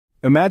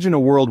Imagine a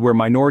world where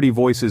minority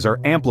voices are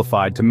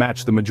amplified to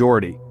match the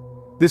majority.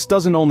 This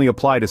doesn't only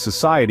apply to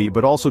society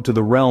but also to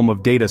the realm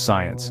of data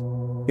science.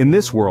 In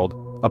this world,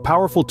 a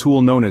powerful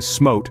tool known as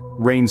Smote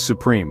reigns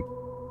supreme.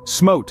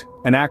 Smote,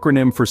 an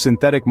acronym for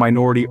Synthetic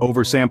Minority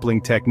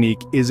Oversampling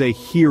Technique, is a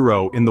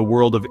hero in the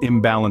world of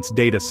imbalanced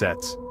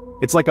datasets.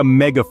 It's like a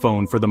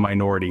megaphone for the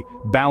minority,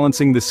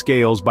 balancing the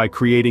scales by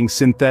creating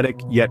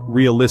synthetic yet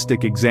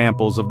realistic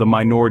examples of the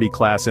minority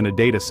class in a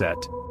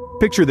dataset.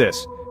 Picture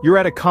this: you're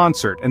at a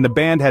concert and the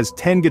band has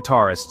 10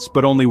 guitarists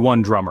but only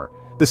one drummer.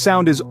 The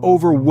sound is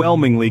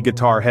overwhelmingly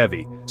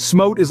guitar-heavy.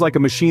 Smote is like a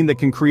machine that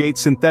can create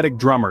synthetic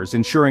drummers,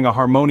 ensuring a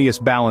harmonious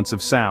balance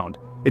of sound.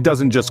 It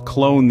doesn't just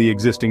clone the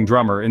existing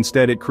drummer,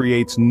 instead it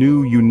creates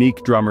new,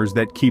 unique drummers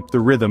that keep the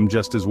rhythm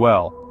just as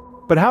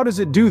well. But how does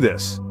it do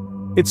this?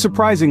 It's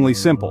surprisingly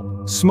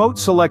simple. Smote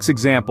selects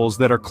examples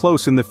that are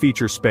close in the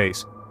feature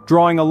space,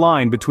 drawing a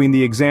line between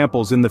the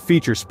examples in the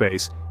feature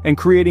space and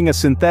creating a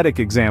synthetic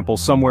example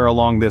somewhere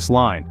along this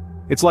line.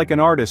 It's like an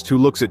artist who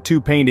looks at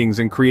two paintings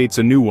and creates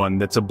a new one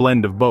that's a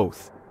blend of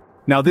both.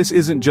 Now, this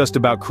isn't just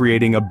about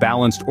creating a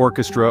balanced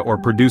orchestra or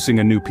producing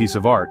a new piece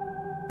of art.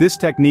 This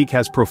technique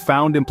has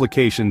profound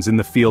implications in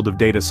the field of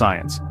data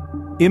science.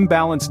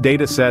 Imbalanced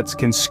datasets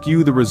can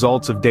skew the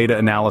results of data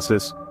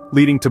analysis,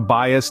 leading to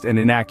biased and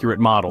inaccurate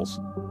models.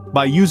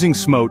 By using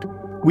Smote,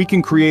 we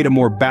can create a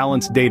more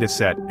balanced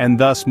dataset and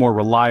thus more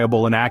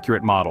reliable and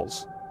accurate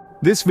models.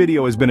 This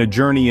video has been a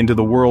journey into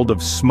the world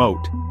of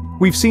Smote.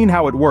 We've seen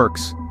how it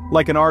works,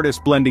 like an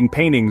artist blending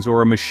paintings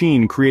or a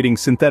machine creating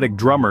synthetic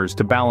drummers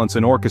to balance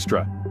an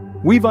orchestra.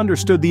 We've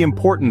understood the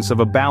importance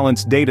of a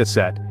balanced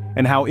dataset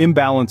and how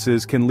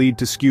imbalances can lead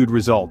to skewed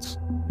results.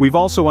 We've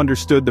also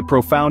understood the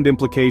profound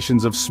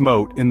implications of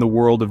Smote in the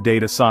world of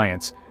data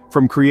science,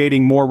 from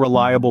creating more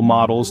reliable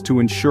models to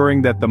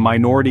ensuring that the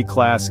minority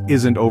class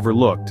isn't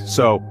overlooked.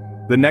 So,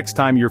 the next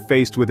time you're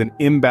faced with an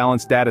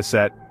imbalanced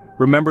dataset,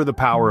 remember the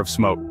power of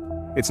Smote.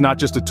 It's not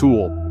just a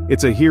tool,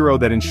 it's a hero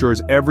that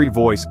ensures every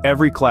voice,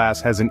 every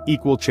class has an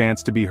equal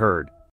chance to be heard.